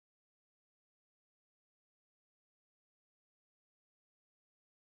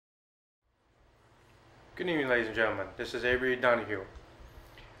Good evening, ladies and gentlemen. This is Avery Donahue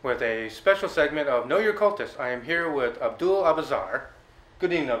with a special segment of Know Your Cultist. I am here with Abdul Abazar.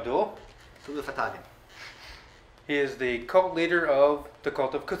 Good evening, Abdul. He is the cult leader of the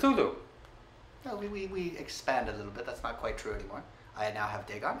cult of Cthulhu. No, we expand a little bit. That's not quite true anymore. I now have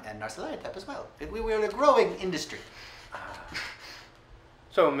Dagon and Narsalayatep as well. We're a growing industry.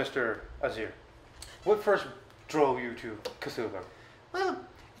 So, Mr. Azir, what first drove you to Cthulhu? Well,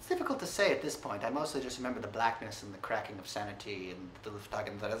 it's difficult to say at this point. I mostly just remember the blackness and the cracking of sanity and the Luftag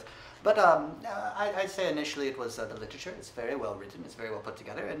and that. But I'd say initially it was the literature. It's very well written. It's very well put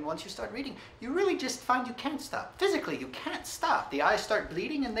together. And once you start reading, you really just find you can't stop. Physically, you can't stop. The eyes start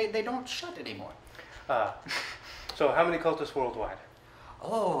bleeding and they don't shut anymore. So how many cultists worldwide?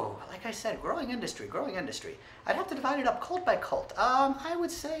 Oh, like I said, growing industry. I'd have to divide it up cult by cult. I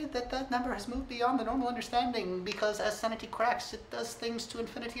would say that number has moved beyond the normal understanding because as sanity cracks, it does things to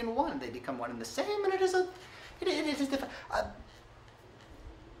infinity and one. They become one and the same, and it is different.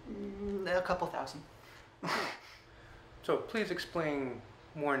 A couple thousand. So please explain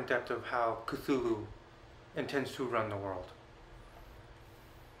more in depth of how Cthulhu intends to run the world.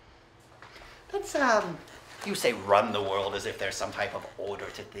 That's you say run the world as if there's some type of order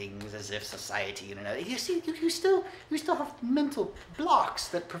to things, as if society and you see you still have mental blocks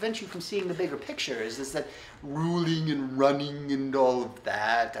that prevent you from seeing the bigger picture. Is that ruling and running and all of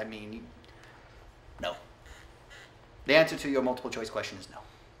that? I mean, no. The answer to your multiple choice question is no.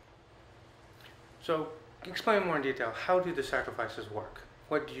 So explain more in detail. How do the sacrifices work?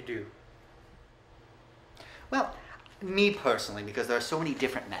 What do you do? Well, me personally, because there are so many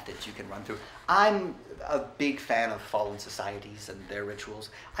different methods you can run through, I'm a big fan of fallen societies and their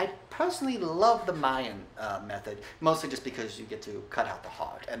rituals. I personally love the Mayan method, mostly just because you get to cut out the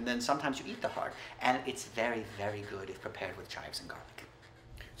heart, and then sometimes you eat the heart, and it's very, very good if prepared with chives and garlic.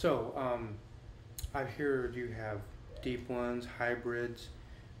 So, I hear you have deep ones, hybrids.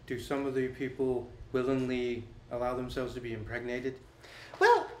 Do some of the people willingly allow themselves to be impregnated?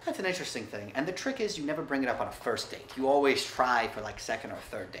 Well, that's an interesting thing. And the trick is you never bring it up on a first date. You always try for like second or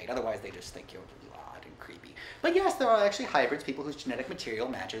third date. Otherwise, they just think you're odd and creepy. But yes, there are actually hybrids, people whose genetic material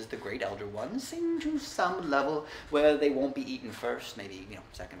matches the great elder ones, and to some level where they won't be eaten first, maybe,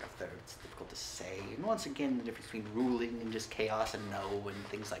 second or third. It's difficult to say. And once again, the difference between ruling and just chaos and no and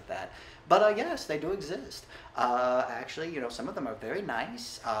things like that. But yes, they do exist. Actually, some of them are very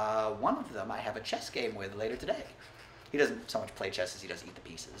nice. One of them I have a chess game with later today. He doesn't so much play chess as he does eat the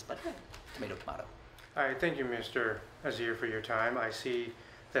pieces, but tomato, tomato. All right, thank you, Mr. Azir, for your time. I see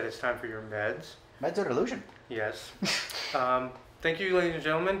that it's time for your meds. Meds are delusion. Yes. Thank you, ladies and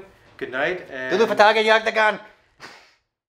gentlemen. Good night. And Dulu Fataga Yagdagan!